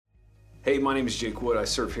Hey, my name is Jake Wood. I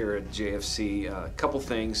serve here at JFC. A couple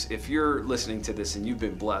things. If you're listening to this and you've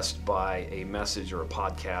been blessed by a message or a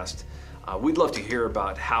podcast, we'd love to hear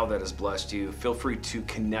about how that has blessed you. Feel free to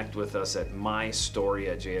connect with us at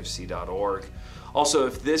mystory@jfc.org. Also,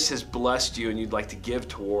 if this has blessed you and you'd like to give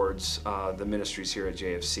towards the ministries here at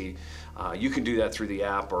JFC, you can do that through the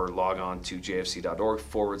app or log on to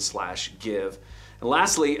jfc.org/give. And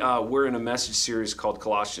lastly, we're in a message series called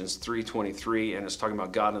Colossians 3:23, and it's talking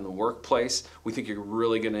about God in the workplace. We think you're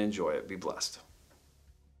really going to enjoy it. Be blessed.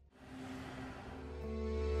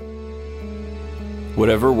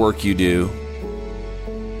 Whatever work you do,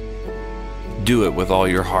 do it with all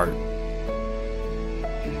your heart.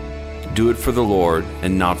 Do it for the Lord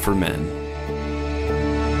and not for men.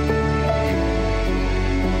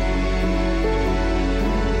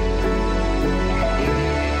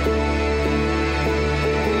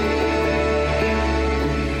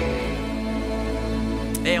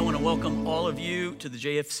 Hey, I want to welcome all of you to the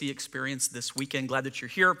JFC experience this weekend. Glad that you're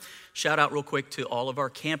here. Shout out real quick to all of our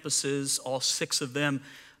campuses, all 6 of them.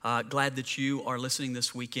 Glad that you are listening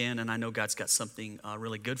this weekend, and I know God's got something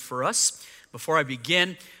really good for us. Before I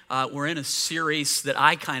begin, we're in a series that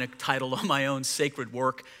I kind of titled on my own, Sacred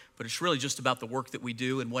Work, but it's really just about the work that we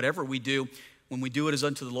do, and whatever we do, when we do it as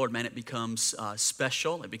unto the Lord, man, it becomes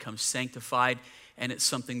special, it becomes sanctified, and it's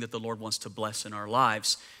something that the Lord wants to bless in our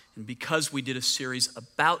lives. And because we did a series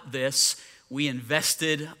about this, we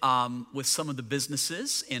invested with some of the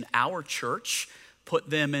businesses in our church, put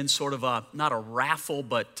them in sort of not a raffle,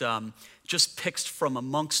 but just picked from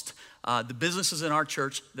amongst the businesses in our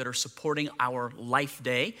church that are supporting our Life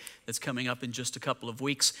Day that's coming up in just a couple of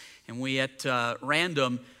weeks. And we at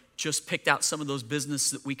random just picked out some of those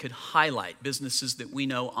businesses that we could highlight, businesses that we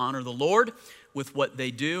know honor the Lord with what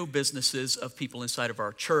they do, businesses of people inside of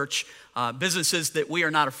our church, businesses that we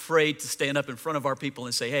are not afraid to stand up in front of our people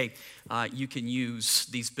and say, hey, you can use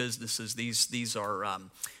these businesses. These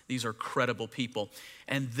are credible people.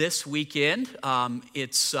 And this weekend,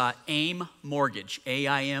 it's AIM Mortgage,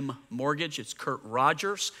 AIM Mortgage. It's Kurt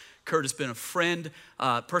Rogers. Kurt has been a friend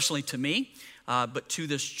personally to me, but to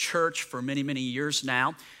this church for many, many years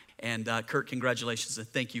now. And Kurt, congratulations and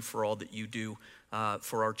thank you for all that you do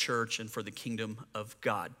for our church and for the kingdom of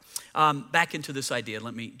God. Back into this idea,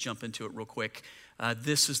 let me jump into it real quick.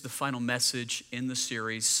 This is the final message in the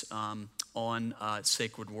series on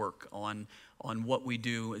sacred work, on what we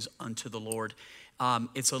do is unto the Lord.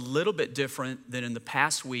 It's a little bit different than in the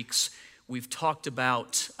past weeks. We've talked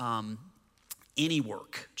about any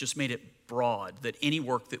work, just made it broad, that any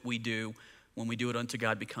work that we do, when we do it unto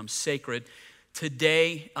God, becomes sacred.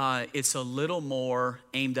 Today, it's a little more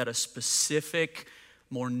aimed at a specific,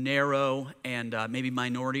 more narrow, and maybe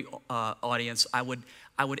minority audience. I would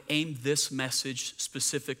aim this message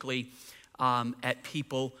specifically at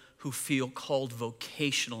people who feel called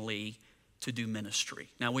vocationally to do ministry.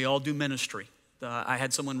 Now, we all do ministry. I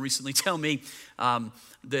had someone recently tell me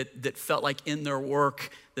that felt like in their work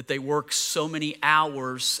that they work so many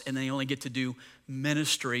hours and they only get to do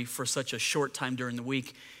ministry for such a short time during the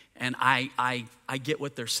week. And I get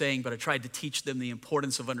what they're saying, but I tried to teach them the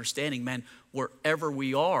importance of understanding, man, wherever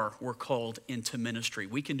we are, we're called into ministry.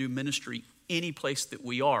 We can do ministry any place that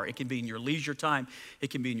we are. It can be in your leisure time.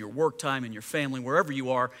 It can be in your work time, in your family, wherever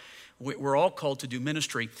you are. We're all called to do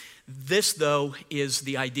ministry. This, though, is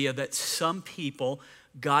the idea that some people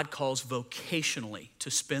God calls vocationally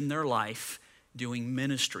to spend their life doing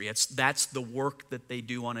ministry. That's the work that they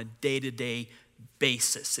do on a day-to-day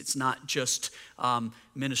basis. It's not just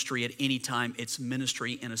ministry at any time. It's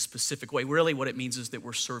ministry in a specific way. Really what it means is that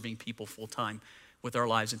we're serving people full time with our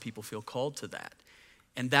lives and people feel called to that.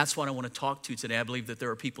 And that's what I want to talk to today. I believe that there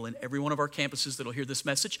are people in every one of our campuses that will hear this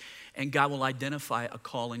message and God will identify a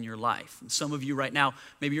call in your life. And some of you right now,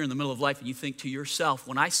 maybe you're in the middle of life and you think to yourself,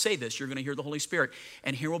 when I say this, you're going to hear the Holy Spirit.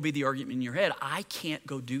 And here will be the argument in your head, I can't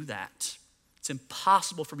go do that. It's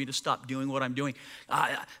impossible for me to stop doing what I'm doing.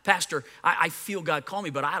 Pastor, I feel God call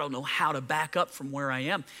me, but I don't know how to back up from where I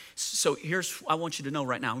am. So here's, I want you to know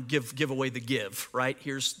right now, give away the give, right?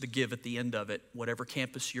 Here's the give at the end of it. Whatever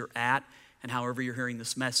campus you're at and however you're hearing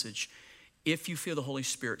this message, if you feel the Holy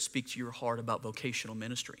Spirit speak to your heart about vocational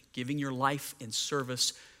ministry, giving your life in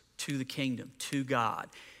service to the kingdom, to God,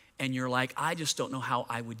 and you're like, I just don't know how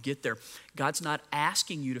I would get there. God's not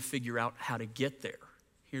asking you to figure out how to get there.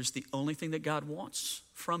 Here's the only thing that God wants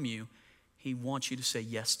from you. He wants you to say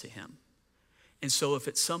yes to him. And so if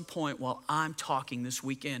at some point while I'm talking this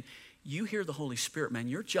weekend, you hear the Holy Spirit, man,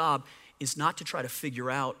 your job is not to try to figure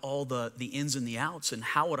out all the ins and the outs and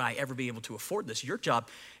how would I ever be able to afford this. Your job,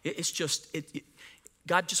 it's just,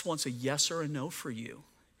 God just wants a yes or a no for you.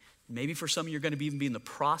 maybe for some of you, you're going to even be in the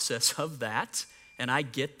process of that, and I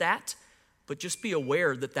get that. But just be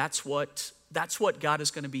aware that that's what God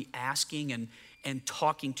is going to be asking and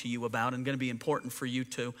talking to you about, and going to be important for you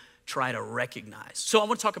to try to recognize. So I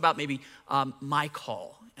want to talk about maybe my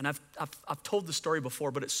call. And I've told the story before,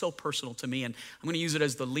 but it's so personal to me, and I'm going to use it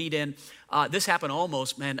as the lead-in. This happened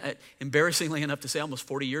almost, embarrassingly enough to say, almost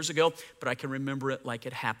 40 years ago, but I can remember it like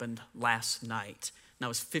it happened last night. And I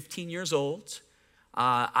was 15 years old.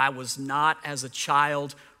 I was not, as a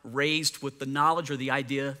child, raised with the knowledge or the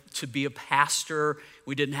idea to be a pastor.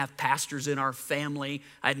 We didn't have pastors in our family.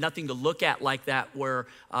 I had nothing to look at like that where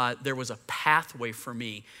there was a pathway for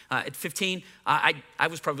me. At 15, I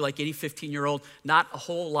was probably like any 15-year-old, not a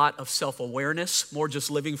whole lot of self-awareness, more just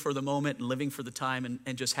living for the moment and living for the time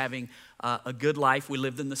and just having a good life. We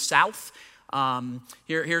lived in the South.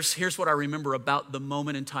 Here's what I remember about the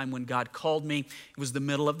moment in time when God called me. It was the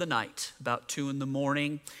middle of the night, about 2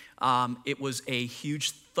 a.m. It was a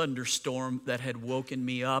huge thunderstorm that had woken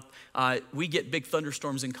me up. We get big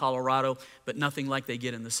thunderstorms in Colorado, but nothing like they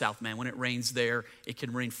get in the South, man. When it rains there, it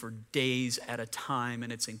can rain for days at a time,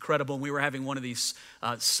 and it's incredible. And we were having one of these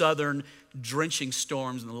southern drenching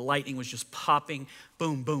storms, and the lightning was just popping,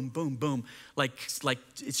 boom, boom, boom, boom. Like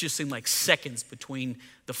it just seemed like seconds between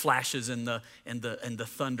the flashes and the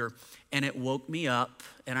thunder. And it woke me up,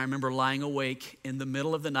 and I remember lying awake in the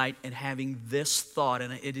middle of the night and having this thought,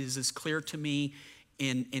 and it is as clear to me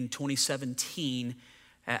in 2017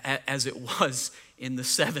 as it was in the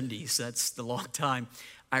 70s. That's the long time.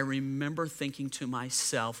 I remember thinking to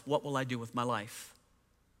myself, what will I do with my life?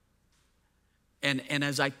 And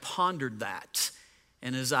as I pondered that,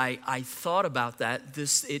 and as I thought about that,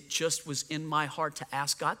 it just was in my heart to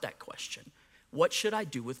ask God that question. What should I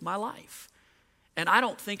do with my life? And I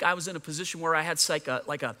don't think I was in a position where I had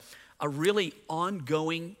like a really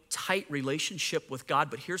ongoing, tight relationship with God.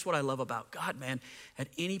 But here's what I love about God, man. At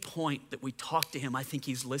any point that we talk to him, I think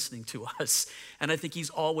he's listening to us. And I think he's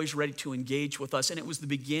always ready to engage with us. And it was the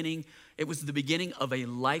beginning of a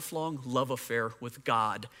lifelong love affair with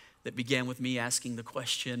God that began with me asking the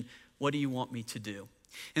question, what do you want me to do?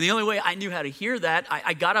 And the only way I knew how to hear that,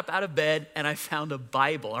 I got up out of bed and I found a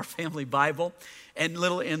Bible, our family Bible. And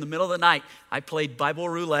in the middle of the night, I played Bible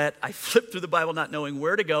roulette. I flipped through the Bible not knowing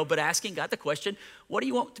where to go, but asking God the question, what do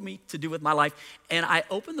you want me to do with my life? And I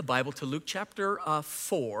opened the Bible to Luke chapter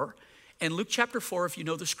 4. And Luke chapter 4, if you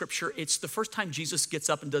know the scripture, it's the first time Jesus gets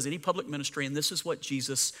up and does any public ministry. And this is what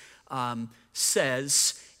Jesus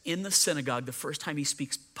says in the synagogue the first time he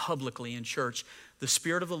speaks publicly in church. The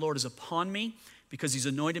Spirit of the Lord is upon me, because he's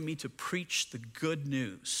anointed me to preach the good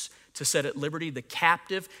news, to set at liberty the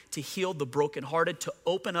captive, to heal the brokenhearted, to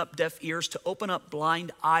open up deaf ears, to open up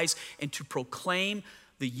blind eyes, and to proclaim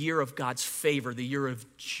the year of God's favor, the year of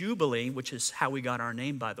Jubilee, which is how we got our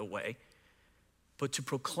name, by the way, but to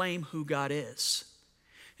proclaim who God is.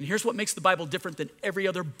 And here's what makes the Bible different than every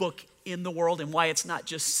other book in the world, and why it's not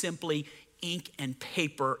just simply ink and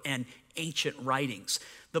paper and ancient writings.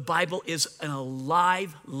 The Bible is an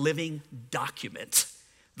alive, living document.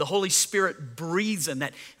 The Holy Spirit breathes in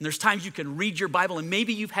that. And there's times you can read your Bible, and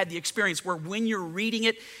maybe you've had the experience where when you're reading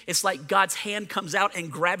it, it's like God's hand comes out and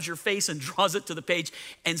grabs your face and draws it to the page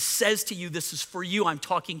and says to you, this is for you, I'm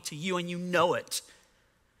talking to you, and you know it.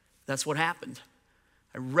 That's what happened.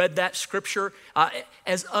 I read that scripture.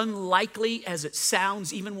 As unlikely as it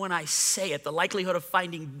sounds, even when I say it, the likelihood of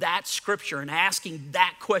finding that scripture and asking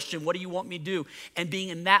that question, what do you want me to do? And being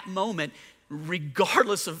in that moment,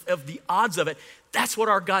 regardless of the odds of it, that's what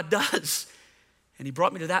our God does. And he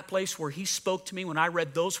brought me to that place where he spoke to me when I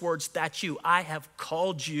read those words, that's you. I have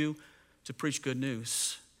called you to preach good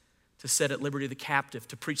news, to set at liberty the captive,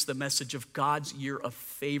 to preach the message of God's year of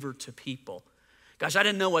favor to people. Gosh, I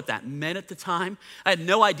didn't know what that meant at the time. I had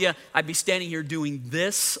no idea I'd be standing here doing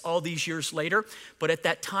this all these years later. But at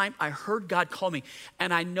that time, I heard God call me.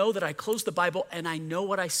 And I know that I closed the Bible, and I know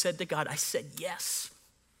what I said to God. I said yes.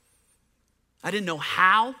 I didn't know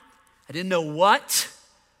how. I didn't know what.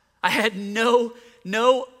 I had no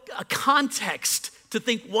context to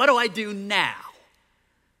think, what do I do now?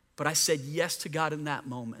 But I said yes to God in that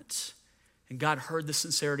moment. And God heard the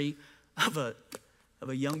sincerity of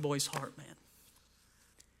a young boy's heart, man.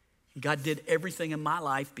 God did everything in my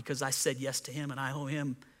life because I said yes to him, and I owe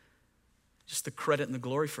him just the credit and the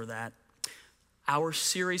glory for that. Our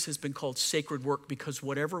series has been called Sacred Work because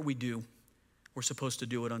whatever we do, we're supposed to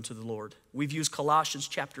do it unto the Lord. We've used Colossians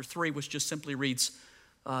chapter 3, which just simply reads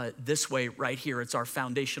this way right here. It's our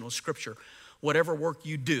foundational scripture. Whatever work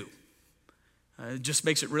you do, It just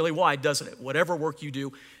makes it really wide, doesn't it? Whatever work you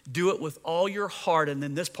do it with all your heart. And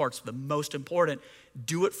then this part's the most important.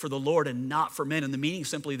 Do it for the Lord and not for men. And the meaning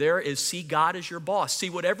simply there is see God as your boss. See,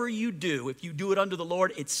 whatever you do, if you do it unto the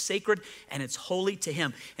Lord, it's sacred and it's holy to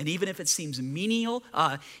him. And even if it seems menial,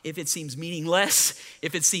 if it seems meaningless,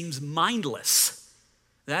 if it seems mindless,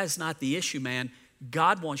 that is not the issue, man.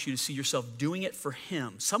 God wants you to see yourself doing it for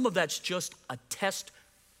him. Some of that's just a test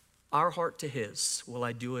our heart to his. Will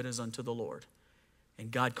I do it as unto the Lord? And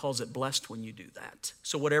God calls it blessed when you do that.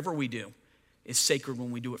 So whatever we do is sacred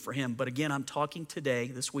when we do it for him. But again, I'm talking today,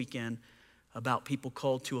 this weekend, about people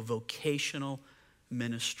called to a vocational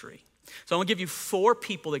ministry. So I'm gonna give you 4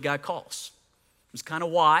 people that God calls. It's kind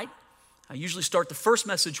of wide. I usually start the first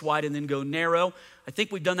message wide and then go narrow. I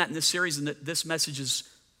think we've done that in this series, and that this message is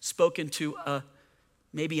spoken to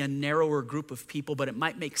maybe a narrower group of people, but it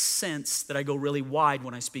might make sense that I go really wide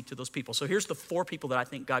when I speak to those people. So here's the 4 people that I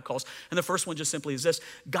think God calls. And the first one just simply is this: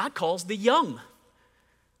 God calls the young.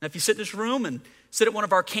 Now, if you sit in this room and sit at one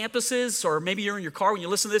of our campuses, or maybe you're in your car when you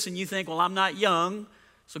listen to this and you think, well, I'm not young,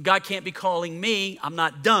 so God can't be calling me. I'm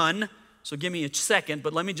not done, so give me a second.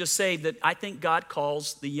 But let me just say that I think God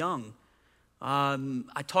calls the young.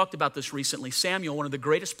 I talked about this recently. Samuel, one of the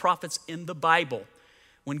greatest prophets in the Bible,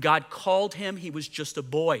 when God called him, he was just a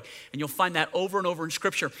boy. And you'll find that over and over in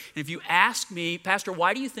Scripture. And if you ask me, Pastor,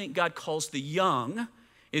 why do you think God calls the young?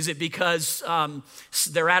 Is it because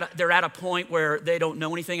they're at a point where they don't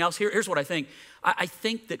know anything else? Here's what I think. I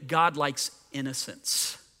think that God likes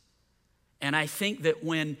innocence. And I think that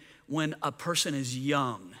when a person is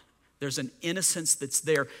young, there's an innocence that's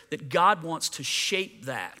there, that God wants to shape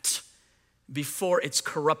that before it's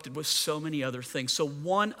corrupted with so many other things. So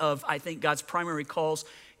one of, I think, God's primary calls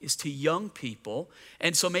is to young people.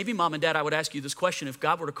 And so maybe mom and dad, I would ask you this question: if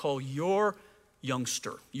God were to call your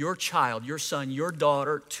youngster, your child, your son, your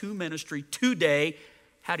daughter to ministry today,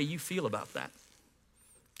 how do you feel about that?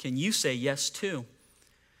 Can you say yes too?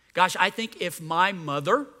 Gosh, I think if my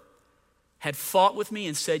mother had fought with me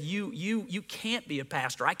and said, you can't be a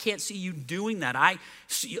pastor. I can't see you doing that.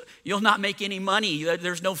 You'll not make any money.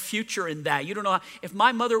 There's no future in that. You don't know. If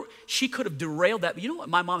my mother, she could have derailed that. But you know what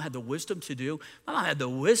my mom had the wisdom to do? My mom had the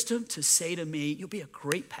wisdom to say to me, you'll be a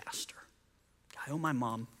great pastor. I owe my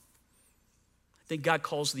mom. I think God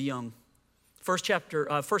calls the young. 1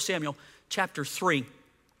 Samuel chapter 3.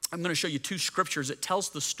 I'm going to show you 2 scriptures. It tells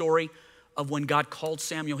the story of when God called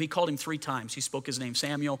Samuel. He called him 3 times. He spoke his name,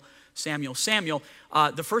 Samuel, Samuel, Samuel.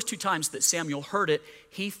 The first 2 times that Samuel heard it,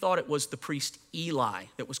 he thought it was the priest Eli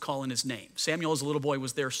that was calling his name. Samuel, as a little boy,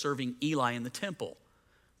 was there serving Eli in the temple.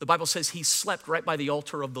 The Bible says he slept right by the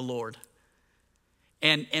altar of the Lord.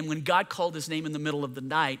 And when God called his name in the middle of the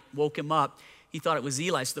night, woke him up, he thought it was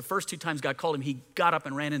Eli. So the first 2 times God called him, he got up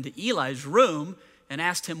and ran into Eli's room and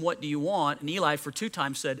asked him, what do you want? And Eli for 2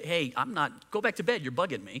 times said, hey, go back to bed, you're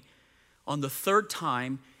bugging me. On the 3rd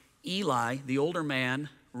time, Eli, the older man,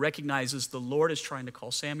 recognizes the Lord is trying to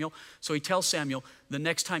call Samuel. So he tells Samuel, the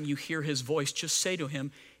next time you hear his voice, just say to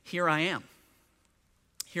him, here I am.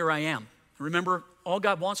 Here I am. Remember, all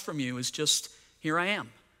God wants from you is just, here I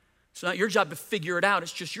am. It's not your job to figure it out.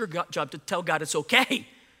 It's just your job to tell God it's okay.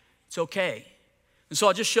 It's okay. And so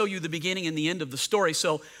I'll just show you the beginning and the end of the story.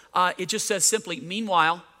 So it just says simply,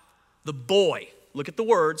 meanwhile, the boy, look at the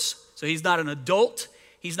words. So he's not an adult.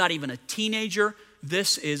 He's not even a teenager.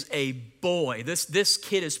 This is a boy. This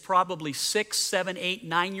kid is probably 6, 7, 8,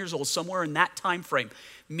 9 years old, somewhere in that time frame.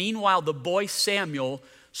 Meanwhile, the boy Samuel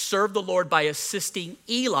served the Lord by assisting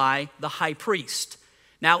Eli, the high priest.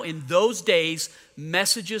 Now, in those days,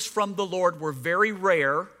 messages from the Lord were very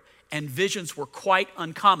rare and visions were quite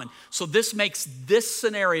uncommon. So this makes this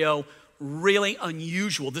scenario really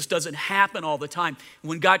unusual. This doesn't happen all the time.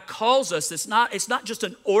 When God calls us, it's not just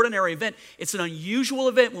an ordinary event. It's an unusual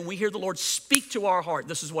event when we hear the Lord speak to our heart.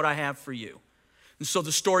 This is what I have for you. And so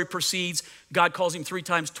the story proceeds. God calls him 3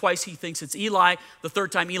 times. Twice he thinks it's Eli. The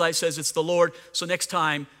 3rd time Eli says it's the Lord. So next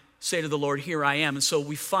time, say to the Lord, here I am. And so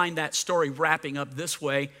we find that story wrapping up this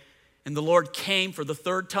way. And the Lord came for the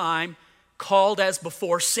 3rd time, called as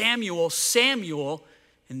before, Samuel, Samuel.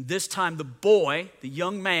 And this time the boy, the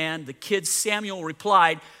young man, the kid Samuel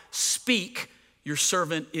replied, speak, your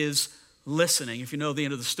servant is listening. If you know the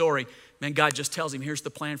end of the story, man, God just tells him, here's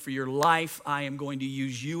the plan for your life. I am going to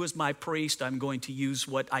use you as my priest. I'm going to use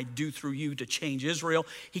what I do through you to change Israel.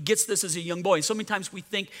 He gets this as a young boy. And so many times we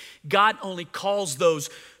think God only calls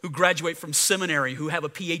those who graduate from seminary, who have a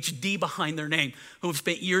PhD behind their name, who have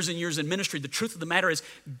spent years and years in ministry. The truth of the matter is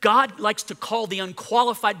God likes to call the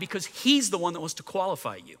unqualified because he's the one that wants to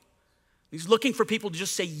qualify you. He's looking for people to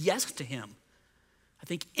just say yes to him. I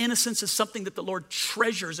think innocence is something that the Lord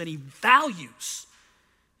treasures and he values.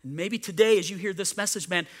 And maybe today as you hear this message,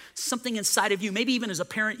 man, something inside of you, maybe even as a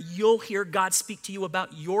parent, you'll hear God speak to you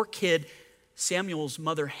about your kid. Samuel's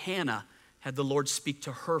mother, Hannah, had the Lord speak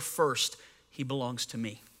to her first. He belongs to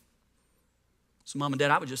me. So Mom and Dad,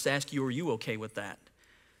 I would just ask you, are you okay with that?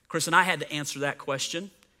 Chris and I had to answer that question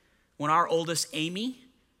when our oldest, Amy,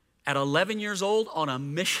 at 11 years old on a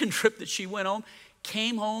mission trip that she went on,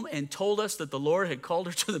 came home and told us that the Lord had called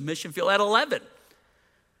her to the mission field at 11.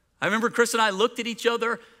 I remember Chris and I looked at each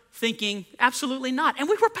other thinking, absolutely not. And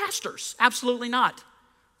we were pastors, absolutely not.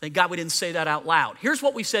 Thank God we didn't say that out loud. Here's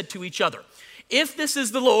what we said to each other. If this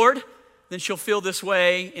is the Lord, then she'll feel this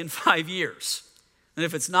way in 5 years. And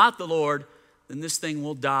if it's not the Lord, then this thing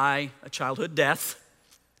will die a childhood death,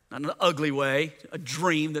 not in an ugly way, a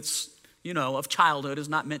dream that's, of childhood is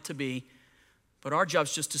not meant to be. But our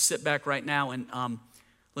job's just to sit back right now and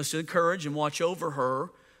let's encourage and watch over her.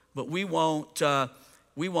 But we won't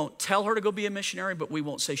tell her to go be a missionary, but we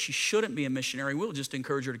won't say she shouldn't be a missionary. We'll just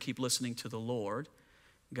encourage her to keep listening to the Lord.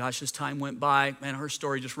 Gosh, as time went by, man, her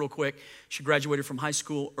story just real quick. She graduated from high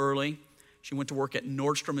school early. She went to work at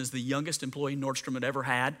Nordstrom as the youngest employee Nordstrom had ever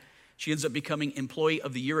had. She ends up becoming Employee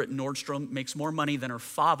of the Year at Nordstrom, makes more money than her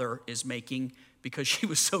father is making because she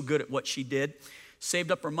was so good at what she did. Saved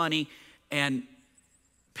up her money and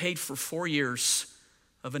paid for 4 years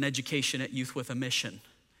of an education at Youth with a Mission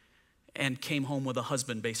and came home with a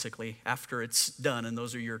husband basically after it's done. And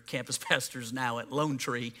those are your campus pastors now at Lone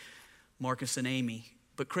Tree, Marcus and Amy.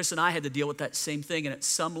 But Chris and I had to deal with that same thing. And at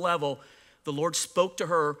some level, the Lord spoke to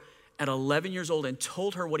her at 11 years old and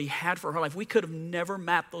told her what he had for her life. We could have never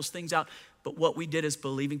mapped those things out. But what we did as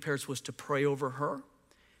believing parents was to pray over her.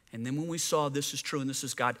 And then when we saw this is true and this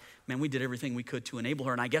is God, man, we did everything we could to enable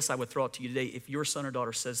her. And I guess I would throw it to you today, if your son or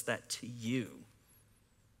daughter says that to you,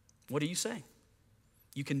 what do you say?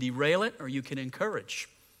 You can derail it or you can encourage.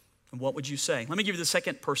 And what would you say? Let me give you the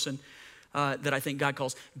second person that I think God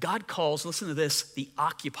calls. God calls, listen to this, the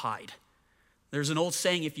occupied. There's an old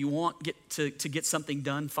saying, if you want to get something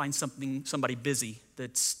done, find somebody busy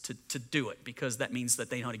that's to do it, because that means that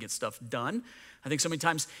they know how to get stuff done. I think so many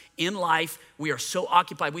times in life, we are so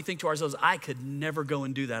occupied, we think to ourselves, I could never go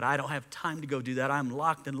and do that. I don't have time to go do that. I'm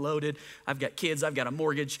locked and loaded. I've got kids. I've got a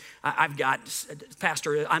mortgage. I've got,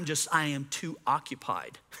 Pastor, I am too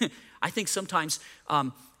occupied. I think sometimes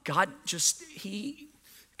God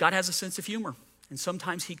has a sense of humor. And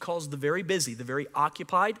sometimes he calls the very busy, the very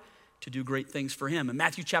occupied, to do great things for him. In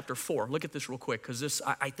Matthew chapter 4, look at this real quick, because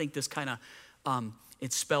I think this kind of,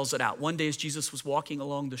 it spells it out. One day as Jesus was walking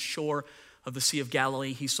along the shore of the Sea of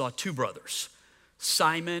Galilee, he saw two brothers,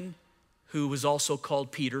 Simon, who was also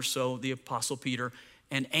called Peter, so the Apostle Peter,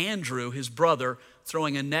 and Andrew, his brother,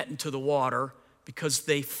 throwing a net into the water because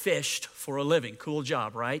they fished for a living. Cool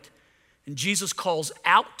job, right? And Jesus calls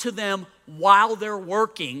out to them while they're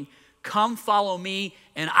working, come follow me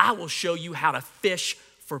and I will show you how to fish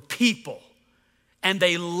for people. And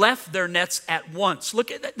they left their nets at once. Look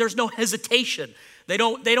at that, there's no hesitation. They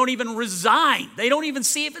don't even resign. They don't even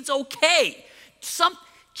see if it's okay.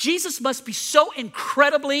 Jesus must be so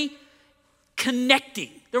incredibly connecting.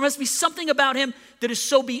 There must be something about him that is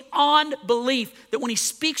so beyond belief that when he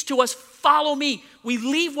speaks to us, follow me, we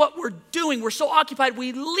leave what we're doing. We're so occupied,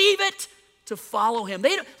 we leave it to follow him.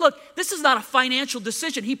 Look, this is not a financial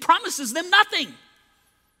decision. He promises them nothing,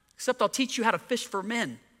 except I'll teach you how to fish for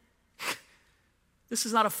men. This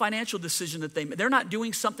is not a financial decision that they're not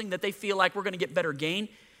doing something that they feel like we're going to get better gain.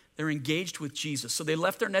 They're engaged with Jesus. So they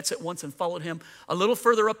left their nets at once and followed him. A little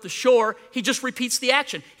further up the shore, he just repeats the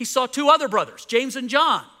action. He saw two other brothers, James and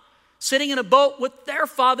John, sitting in a boat with their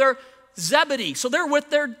father, Zebedee. So they're with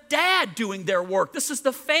their dad doing their work. This is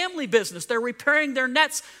the family business. They're repairing their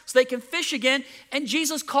nets so they can fish again. And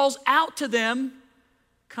Jesus calls out to them,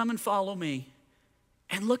 come and follow me.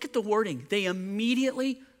 And look at the wording. They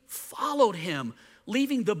immediately followed him,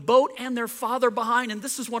 leaving the boat and their father behind. And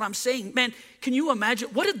this is what I'm saying. Man, can you imagine?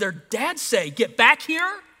 What did their dad say? Get back here?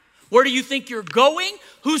 Where do you think you're going?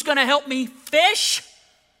 Who's going to help me fish?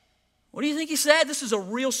 What do you think he said? This is a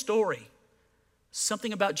real story.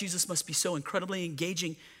 Something about Jesus must be so incredibly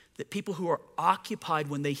engaging that people who are occupied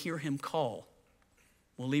when they hear him call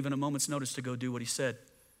will leave in a moment's notice to go do what he said.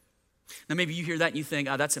 Now, maybe you hear that and you think,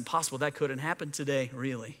 that's impossible. That couldn't happen today,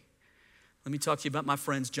 really. Let me talk to you about my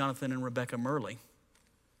friends, Jonathan and Rebecca Murley.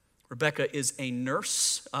 Rebecca is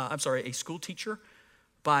a school teacher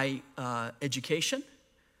by education,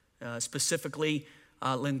 specifically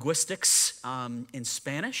linguistics in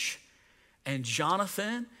Spanish. And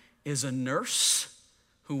Jonathan is a nurse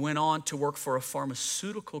who went on to work for a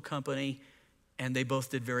pharmaceutical company, and they both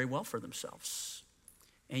did very well for themselves.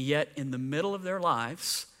 And yet, in the middle of their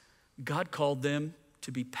lives, God called them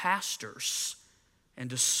to be pastors and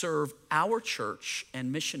to serve our church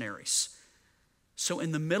and missionaries. So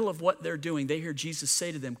in the middle of what they're doing, they hear Jesus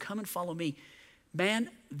say to them, come and follow me. Man,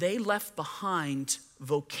 they left behind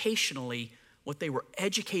vocationally what they were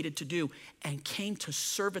educated to do and came to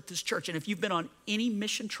serve at this church. And if you've been on any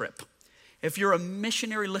mission trip, if you're a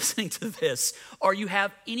missionary listening to this, or you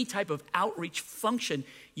have any type of outreach function,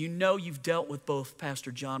 you know you've dealt with both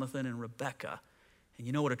Pastor Jonathan and Rebecca. And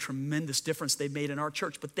you know what a tremendous difference they made in our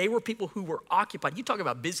church. But they were people who were occupied. You talk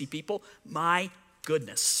about busy people, my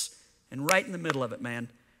goodness. And right in the middle of it, man,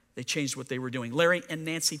 they changed what they were doing. Larry and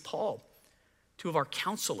Nancy Paul, two of our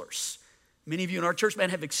counselors. Many of you in our church, man,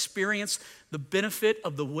 have experienced the benefit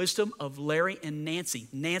of the wisdom of Larry and Nancy.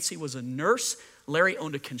 Nancy was a nurse. Larry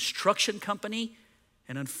owned a construction company.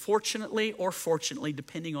 And unfortunately or fortunately,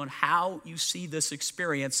 depending on how you see this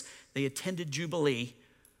experience, they attended Jubilee,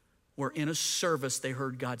 where in a service they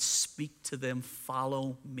heard God speak to them,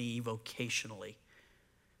 follow me vocationally.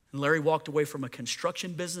 And Larry walked away from a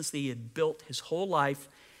construction business that he had built his whole life.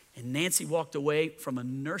 And Nancy walked away from a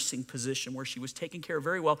nursing position where she was taken care of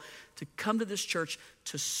very well to come to this church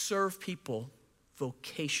to serve people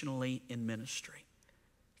vocationally in ministry.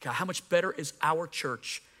 God, how much better is our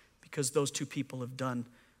church because those two people have done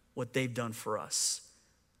what they've done for us.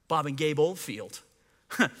 Bob and Gabe Oldfield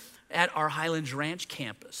at our Highlands Ranch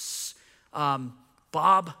campus.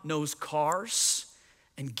 Bob knows cars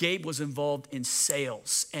and Gabe was involved in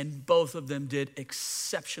sales, and both of them did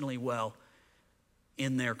exceptionally well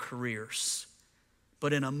in their careers.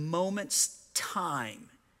 But in a moment's time,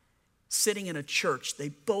 sitting in a church, they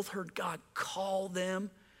both heard God call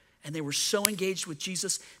them, and they were so engaged with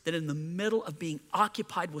Jesus that in the middle of being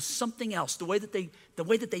occupied with something else, the way that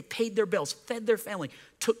they paid their bills, fed their family,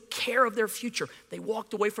 took care of their future, they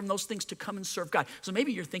walked away from those things to come and serve God. So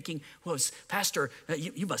maybe you're thinking, well, Pastor,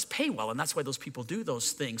 you must pay well, and that's why those people do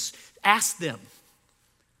those things. Ask them.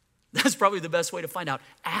 That's probably the best way to find out.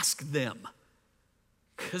 Ask them.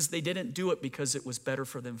 Because they didn't do it because it was better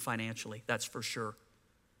for them financially, that's for sure.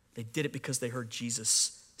 They did it because they heard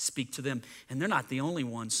Jesus speak to them. And they're not the only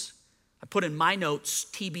ones. I put in my notes,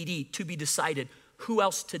 TBD, to be decided, who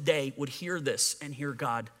else today would hear this and hear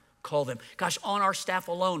God call them? Gosh, on our staff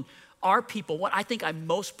alone, our people, what I think I'm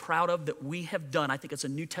most proud of that we have done, I think it's a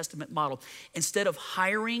New Testament model. Instead of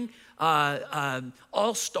hiring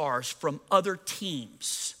all-stars from other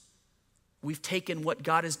teams, we've taken what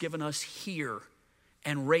God has given us here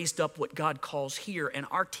and raised up what God calls here. And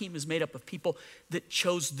our team is made up of people that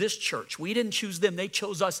chose this church. We didn't choose them, they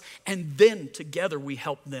chose us. And then together we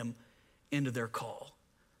helped them into their call.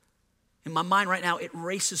 In my mind right now, it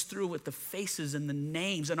races through with the faces and the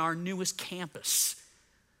names in our newest campus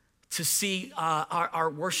to see our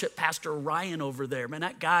worship pastor Ryan over there. Man,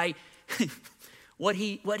 that guy, what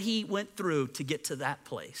he went through to get to that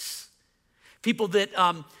place. People that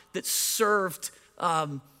served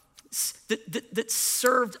that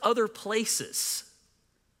served other places.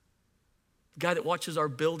 The guy that watches our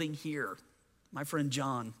building here, my friend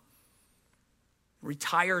John,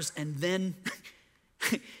 retires and then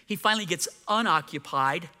he finally gets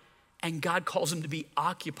unoccupied and God calls him to be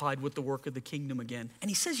occupied with the work of the kingdom again. And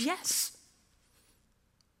he says yes.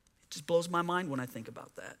 It just blows my mind when I think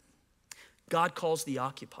about that. God calls the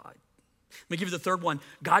occupied. Let me give you the third one.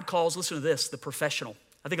 God calls, listen to this, the professional.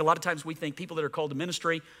 I think a lot of times we think people that are called to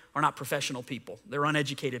ministry are not professional people. They're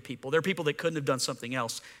uneducated people. They're people that couldn't have done something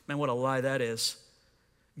else. Man, what a lie that is.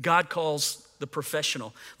 God calls the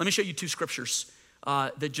professional. Let me show you two scriptures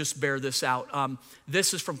that just bear this out.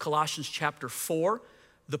 This is from Colossians chapter 4.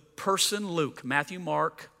 The person Luke, Matthew,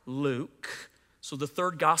 Mark, Luke. So the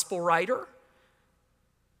third gospel writer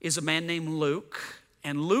is a man named Luke.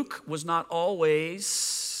 And Luke was not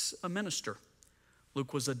always a minister.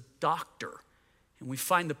 Luke was a doctor. And we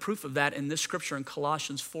find the proof of that in this scripture in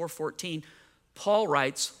Colossians 4:14. Paul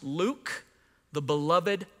writes, Luke, the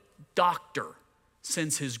beloved doctor,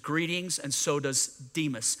 sends his greetings, and so does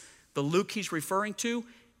Demas. The Luke he's referring to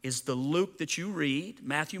is the Luke that you read,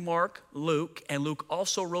 Matthew, Mark, Luke, and Luke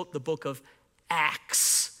also wrote the book of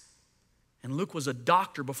Acts. And Luke was a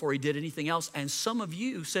doctor before he did anything else. And some of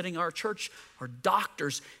you sitting in our church are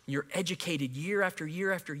doctors, and you're educated year after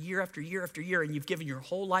year after year after year after year, and you've given your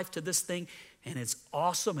whole life to this thing, and it's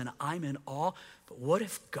awesome, and I'm in awe. But what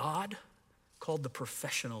if God called the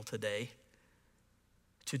professional today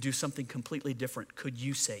to do something completely different? Could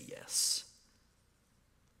you say yes?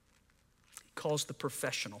 He calls the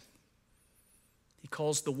professional. He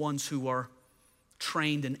calls the ones who are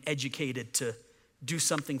trained and educated to do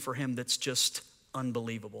something for him that's just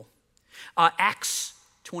unbelievable. Acts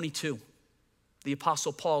 22. the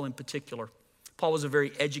Apostle Paul in particular. Paul was a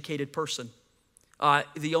very educated person.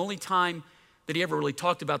 The only time that he ever really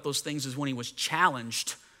talked about those things is when he was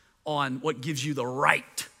challenged on what gives you the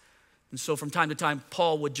right. And so from time to time,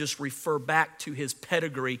 Paul would just refer back to his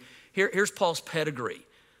pedigree. Here's Paul's pedigree.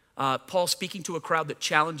 Paul speaking to a crowd that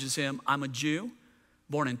challenges him. I'm a Jew,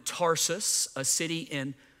 born in Tarsus, a city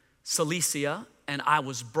in Cilicia, and I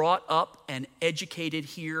was brought up and educated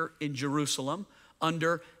here in Jerusalem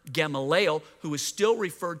under Gamaliel, who is still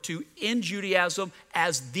referred to in Judaism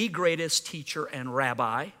as the greatest teacher and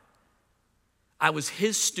rabbi. I was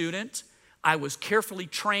his student. I was carefully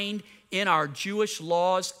trained in our Jewish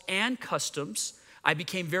laws and customs. I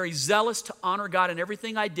became very zealous to honor God in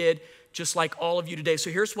everything I did, just like all of you today. So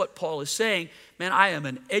here's what Paul is saying. Man, I am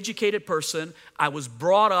an educated person. I was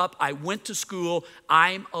brought up. I went to school.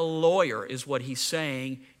 I'm a lawyer, is what he's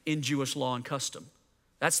saying in Jewish law and custom.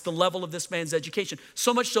 That's the level of this man's education.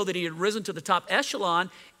 So much so that he had risen to the top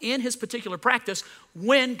echelon in his particular practice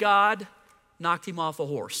when God knocked him off a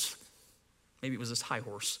horse. Maybe it was his high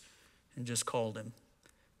horse and just called him.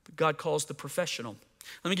 But God calls the professional.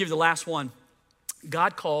 Let me give you the last one.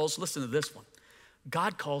 God calls, listen to this one.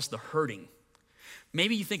 God calls the hurting.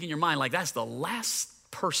 Maybe you think in your mind, like, that's the last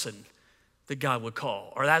person that God would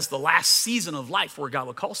call, or that's the last season of life where God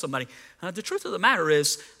would call somebody. The truth of the matter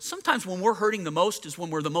is, sometimes when we're hurting the most is when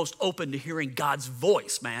we're the most open to hearing God's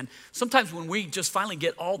voice, man. Sometimes when we just finally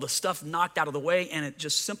get all the stuff knocked out of the way and it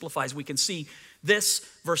just simplifies, we can see this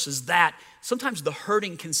versus that. Sometimes the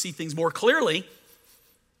hurting can see things more clearly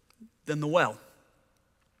than the well.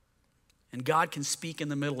 And God can speak in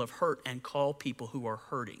the middle of hurt and call people who are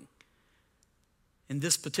hurting. In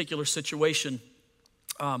this particular situation,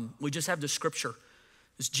 we just have the scripture.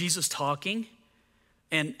 It's Jesus talking.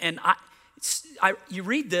 And you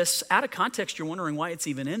read this out of context, you're wondering why it's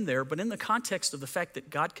even in there. But in the context of the fact that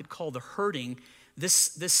God could call the hurting,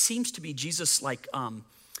 this seems to be Jesus like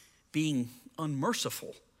being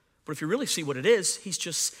unmerciful. But if you really see what it is,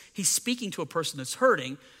 he's speaking to a person that's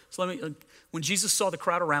hurting. So when Jesus saw the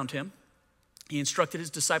crowd around him, he instructed his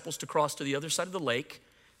disciples to cross to the other side of the lake.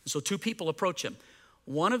 And so two people approach him.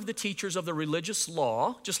 One of the teachers of the religious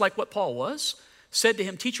law, just like what Paul was, said to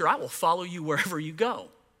him, "Teacher, I will follow you wherever you go."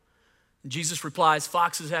 And Jesus replies,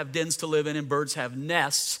 "Foxes have dens to live in and birds have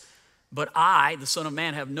nests, but I, the Son of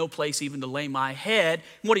Man, have no place even to lay my head."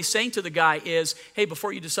 And what he's saying to the guy is, hey,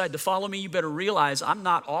 before you decide to follow me, you better realize I'm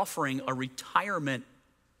not offering a retirement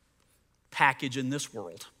package in this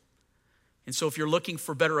world. And so if you're looking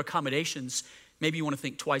for better accommodations, maybe you want to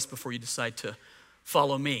think twice before you decide to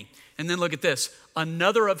follow me. And then look at this.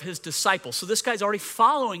 Another of his disciples. So this guy's already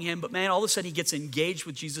following him, but man, all of a sudden he gets engaged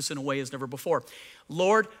with Jesus in a way as never before.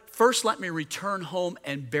 "Lord, first let me return home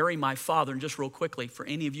and bury my father." And just real quickly, for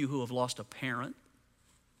any of you who have lost a parent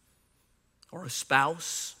or a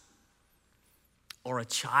spouse or a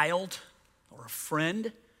child or a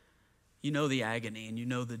friend, you know the agony and you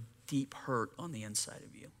know the deep hurt on the inside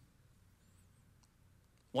of you.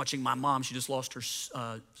 Watching my mom, she just lost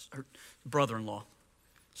her brother-in-law.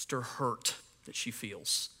 Just her hurt that she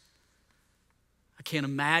feels. I can't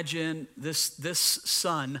imagine this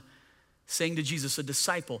son saying to Jesus, a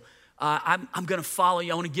disciple, I'm going to follow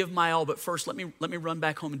you. I want to give my all, but first let me run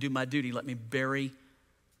back home and do my duty. Let me bury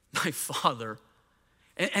my father.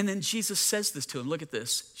 And then Jesus says this to him. Look at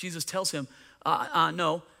this. Jesus tells him,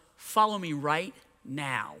 no, follow me right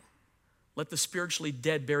now. Let the spiritually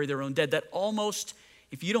dead bury their own dead. That almost,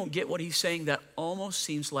 if you don't get what he's saying, that almost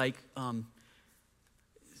seems like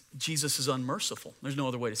Jesus is unmerciful. There's no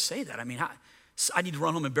other way to say that. I mean, I need to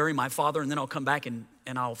run home and bury my father, and then I'll come back and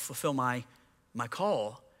I'll fulfill my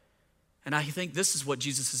call. And I think this is what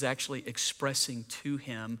Jesus is actually expressing to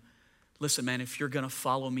him. Listen, man, if you're going to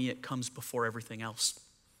follow me, it comes before everything else.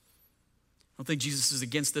 I don't think Jesus is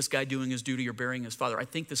against this guy doing his duty or burying his father. I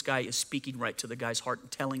think this guy is speaking right to the guy's heart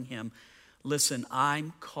and telling him, listen,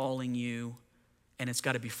 I'm calling you, and it's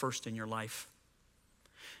got to be first in your life.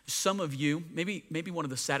 Some of you, maybe one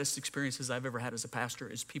of the saddest experiences I've ever had as a pastor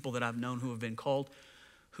is people that I've known who have been called,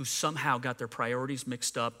 who somehow got their priorities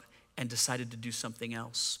mixed up and decided to do something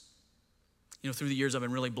else. You know, through the years, I've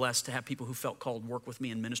been really blessed to have people who felt called work with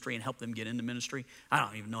me in ministry and help them get into ministry. I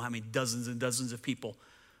don't even know how many dozens and dozens of people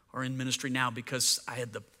are in ministry now because I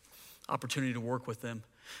had the opportunity to work with them.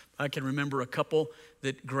 I can remember a couple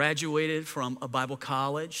that graduated from a Bible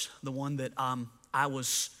college, the one that I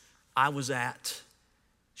was at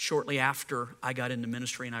shortly after I got into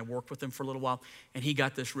ministry, and I worked with him for a little while, and he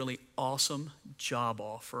got this really awesome job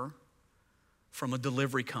offer from a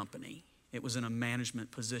delivery company. It was in a management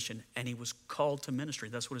position, and he was called to ministry.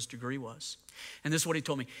 That's what his degree was. And this is what he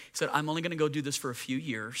told me. He said, I'm only going to go do this for a few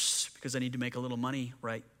years because I need to make a little money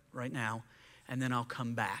right now, and then I'll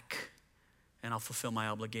come back and I'll fulfill my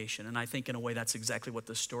obligation. And I think in a way that's exactly what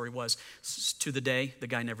this story was. To the day, the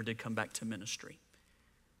guy never did come back to ministry.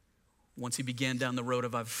 Once he began down the road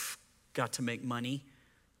of I've got to make money,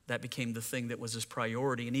 that became the thing that was his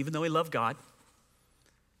priority. And even though he loved God,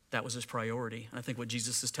 that was his priority. And I think what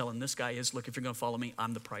Jesus is telling this guy is, look, if you're going to follow me,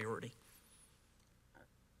 I'm the priority.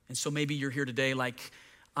 And so maybe you're here today like,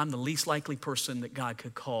 I'm the least likely person that God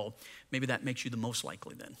could call. Maybe that makes you the most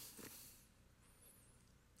likely then.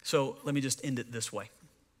 So let me just end it this way.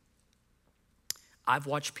 I've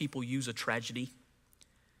watched people use a tragedy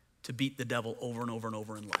to beat the devil over and over and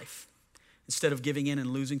over in life. Instead of giving in and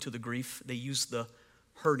losing to the grief, they use the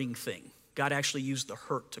hurting thing. God actually used the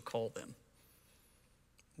hurt to call them.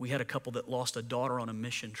 We had a couple that lost a daughter on a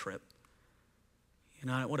mission trip. You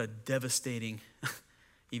know, what a devastating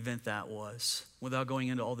event that was. Without going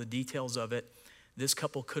into all the details of it, this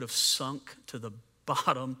couple could have sunk to the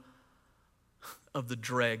bottom of the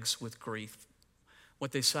dregs with grief.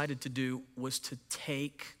 What they decided to do was to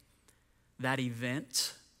take that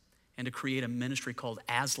event and to create a ministry called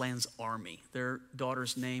Aslan's Army. Their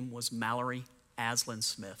daughter's name was Mallory Aslan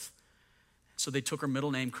Smith. So they took her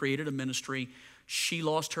middle name, created a ministry. She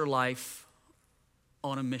lost her life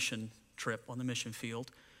on a mission trip on the mission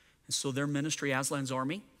field. And so their ministry, Aslan's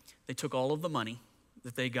Army, they took all of the money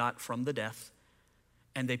that they got from the death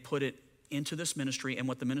and they put it into this ministry. And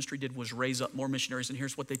what the ministry did was raise up more missionaries. And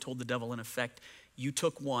here's what they told the devil in effect. You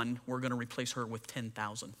took one, we're going to replace her with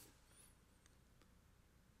 10,000.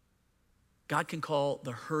 God can call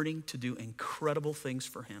the hurting to do incredible things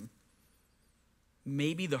for him.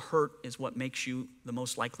 Maybe the hurt is what makes you the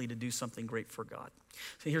most likely to do something great for God.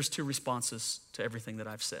 So here's two responses to everything that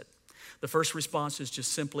I've said. The first response is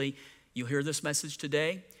just simply, you hear this message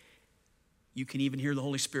today, you can even hear the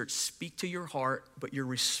Holy Spirit speak to your heart, but your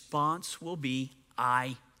response will be,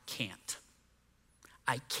 I can't.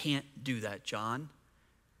 I can't do that, John.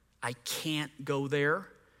 I can't go there.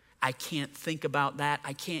 I can't think about that.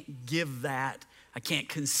 I can't give that. I can't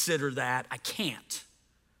consider that. I can't.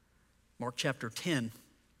 Mark chapter 10.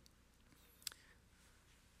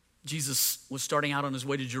 Jesus was starting out on his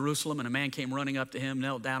way to Jerusalem, and a man came running up to him,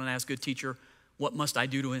 knelt down and asked, good teacher, what must I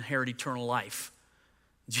do to inherit eternal life?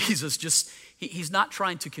 Jesus he's not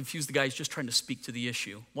trying to confuse the guy, he's just trying to speak to the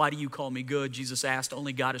issue. Why do you call me good? Jesus asked,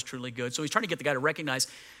 only God is truly good. So he's trying to get the guy to recognize,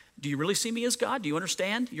 do you really see me as God? Do you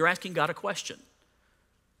understand? You're asking God a question.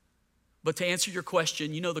 But to answer your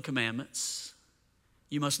question, you know the commandments.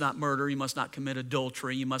 You must not murder, you must not commit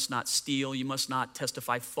adultery, you must not steal, you must not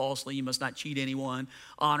testify falsely, you must not cheat anyone,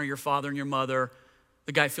 honor your father and your mother.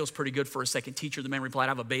 The guy feels pretty good for a second. Teacher, the man replied,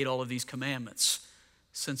 I've obeyed all of these commandments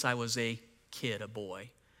since I was a kid, a boy.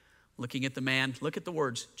 Looking at the man, look at the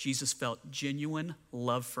words, Jesus felt genuine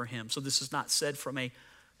love for him. So this is not said from a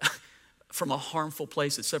harmful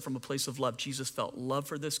place, it's said from a place of love. Jesus felt love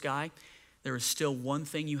for this guy. There is still one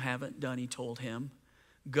thing you haven't done, he told him.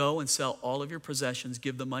 Go and sell all of your possessions,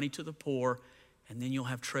 give the money to the poor, and then you'll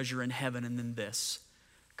have treasure in heaven. And then this,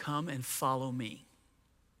 come and follow me.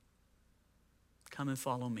 Come and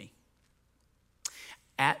follow me.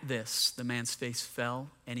 At this, the man's face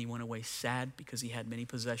fell, and he went away sad because he had many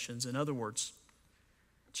possessions. In other words,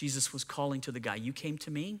 Jesus was calling to the guy, you came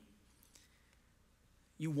to me?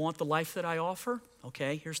 You want the life that I offer?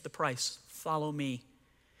 Okay, here's the price. Follow me.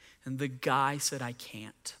 And the guy said, I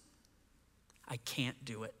can't. I can't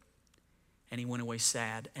do it. And he went away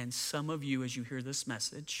sad. And some of you, as you hear this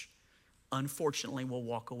message, unfortunately will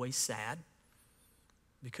walk away sad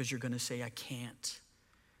because you're going to say, I can't.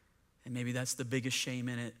 And maybe that's the biggest shame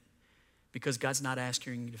in it, because God's not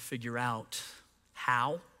asking you to figure out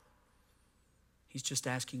how. He's just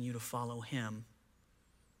asking you to follow him.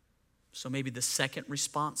 So maybe the second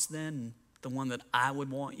response then, the one that I would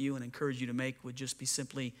want you and encourage you to make, would just be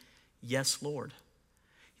simply, yes, Lord.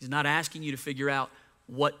 He's not asking you to figure out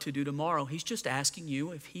what to do tomorrow. He's just asking you,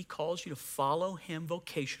 if he calls you to follow him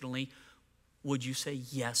vocationally, would you say,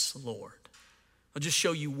 yes, Lord? I'll just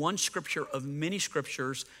show you one scripture of many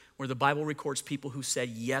scriptures where the Bible records people who said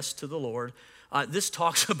yes to the Lord. This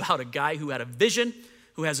talks about a guy who had a vision,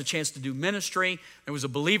 who has a chance to do ministry. There was a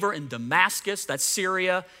believer in Damascus, that's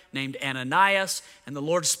Syria, named Ananias, and the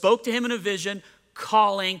Lord spoke to him in a vision,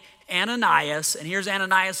 calling Ananias, and here's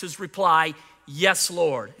Ananias' reply, yes,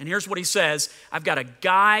 Lord. And here's what he says, I've got a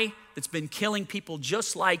guy that's been killing people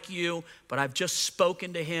just like you, but I've just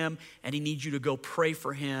spoken to him, and he needs you to go pray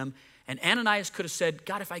for him. And Ananias could have said,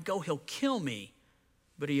 God, if I go, he'll kill me.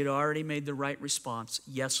 but he had already made the right response.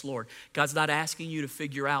 Yes, Lord. God's not asking you to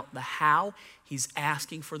figure out the how. He's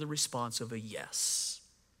asking for the response of a yes.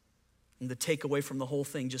 And the takeaway from the whole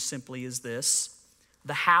thing just simply is this.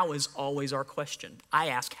 The how is always our question. I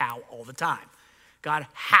ask how all the time. God,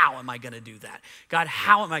 how am I going to do that? God,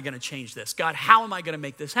 how am I going to change this? God, how am I going to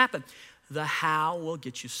make this happen? The how will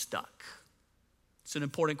get you stuck. It's an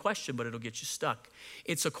important question, but it'll get you stuck.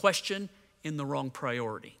 It's a question in the wrong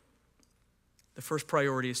priority. The first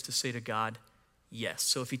priority is to say to God, yes.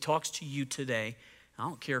 So if he talks to you today, I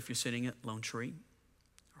don't care if you're sitting at Lone Tree,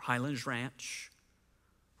 or Highlands Ranch,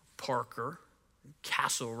 Parker,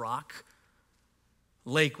 Castle Rock,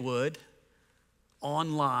 Lakewood,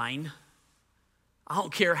 online. I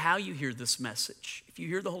don't care how you hear this message. If you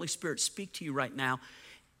hear the Holy Spirit speak to you right now,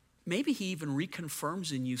 maybe he even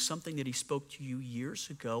reconfirms in you something that he spoke to you years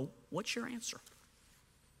ago. What's your answer?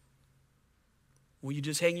 Will you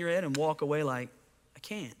just hang your head and walk away like, I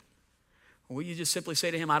can't? Or will you just simply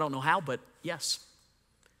say to him, I don't know how, but yes.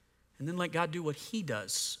 And then let God do what he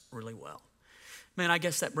does really well. Man, I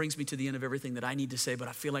guess that brings me to the end of everything that I need to say, but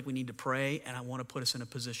I feel like we need to pray, and I want to put us in a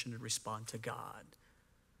position to respond to God.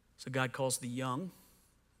 So God calls the young,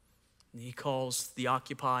 and he calls the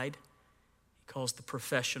occupied, he calls the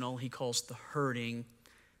professional, he calls the hurting,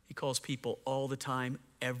 he calls people all the time,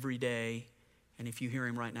 every day. And if you hear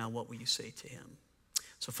him right now, what will you say to him?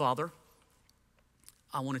 So Father,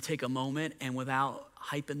 I want to take a moment, and without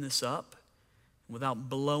hyping this up, without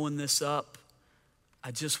blowing this up,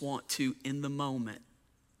 I just want to, in the moment,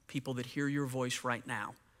 people that hear your voice right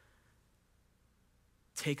now,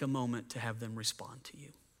 take a moment to have them respond to you.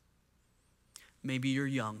 Maybe you're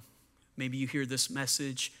young. Maybe you hear this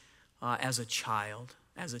message as a child,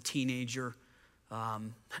 as a teenager,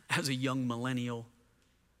 as a young millennial.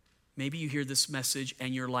 Maybe you hear this message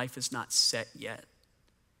and your life is not set yet.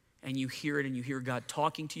 And you hear it and you hear God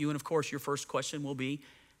talking to you. And of course, your first question will be,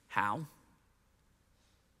 how?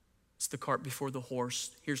 It's the cart before the horse.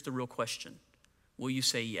 Here's the real question. Will you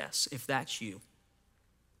say yes? If that's you,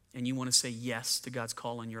 and you want to say yes to God's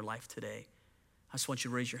call on your life today, I just want you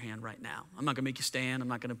to raise your hand right now. I'm not going to make you stand. I'm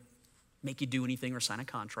not going to make you do anything or sign a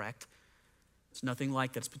contract. It's nothing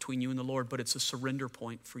like that. It's between you and the Lord, but it's a surrender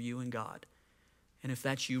point for you and God. And if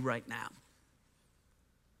that's you right now,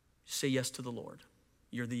 say yes to the Lord.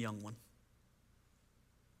 You're the young one.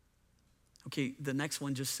 Okay, the next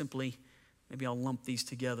one, just simply, maybe I'll lump these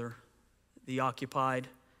together. The occupied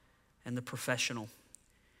and the professional.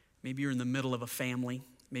 Maybe you're in the middle of a family.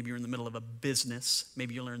 Maybe you're in the middle of a business.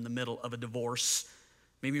 Maybe you're in the middle of a divorce.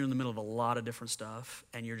 Maybe you're in the middle of a lot of different stuff,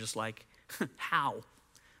 and you're just like, how?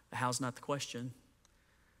 The how's not the question.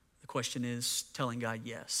 The question is telling God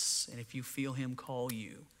yes. And if you feel him call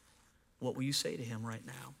you, what will you say to him right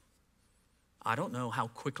now? I don't know how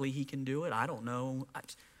quickly he can do it. I don't know.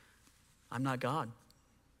 I'm not God.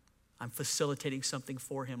 I'm facilitating something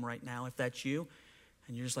for him right now. If that's you,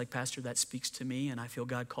 and you're just like, Pastor, that speaks to me, and I feel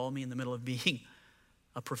God call me in the middle of being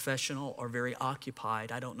a professional or very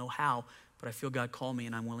occupied. I don't know how, but I feel God call me,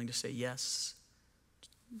 and I'm willing to say yes.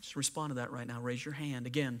 Just respond to that right now. Raise your hand.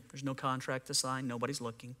 Again, there's no contract to sign. Nobody's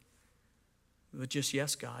looking. But just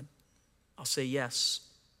yes, God. I'll say yes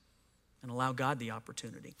and allow God the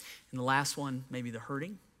opportunity. And the last one, maybe the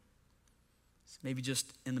hurting. It's maybe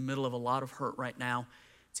just in the middle of a lot of hurt right now.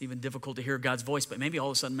 It's even difficult to hear God's voice, but maybe all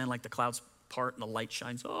of a sudden, man, like the clouds part and the light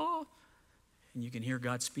shines, and you can hear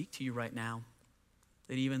God speak to you right now.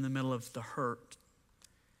 That even in the middle of the hurt,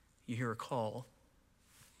 you hear a call.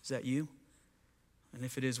 Is that you? And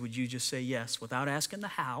if it is, would you just say yes? Without asking the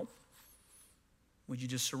how, would you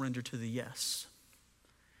just surrender to the yes?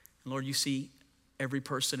 And Lord, you see every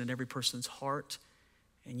person and every person's heart,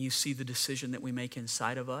 and you see the decision that we make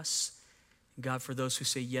inside of us. And God, for those who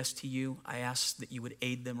say yes to you, I ask that you would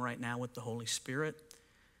aid them right now with the Holy Spirit,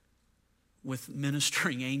 with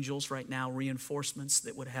ministering angels right now, reinforcements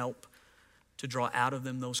that would help to draw out of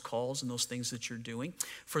them those calls and those things that you're doing.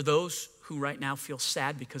 For those who right now feel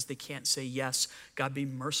sad because they can't say yes, God, be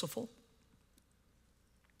merciful.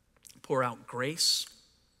 Pour out grace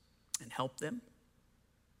and help them.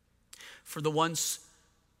 For the ones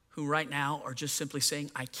who right now are just simply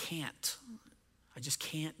saying, I just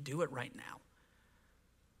can't do it right now.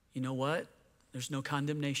 You know what? There's no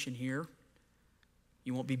condemnation here.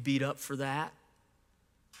 You won't be beat up for that.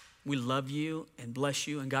 We love you and bless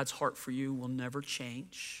you, and God's heart for you will never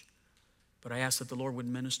change. But I ask that the Lord would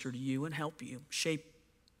minister to you and help you, shape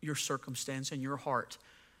your circumstance and your heart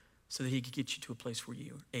so that he could get you to a place where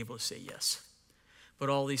you're able to say yes. But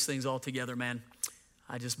all these things all together, man,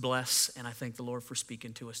 I just bless and I thank the Lord for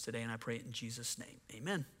speaking to us today, and I pray it in Jesus' name.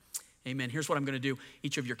 Amen. Amen. Here's what I'm going to do.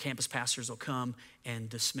 Each of your campus pastors will come and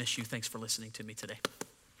dismiss you. Thanks for listening to me today.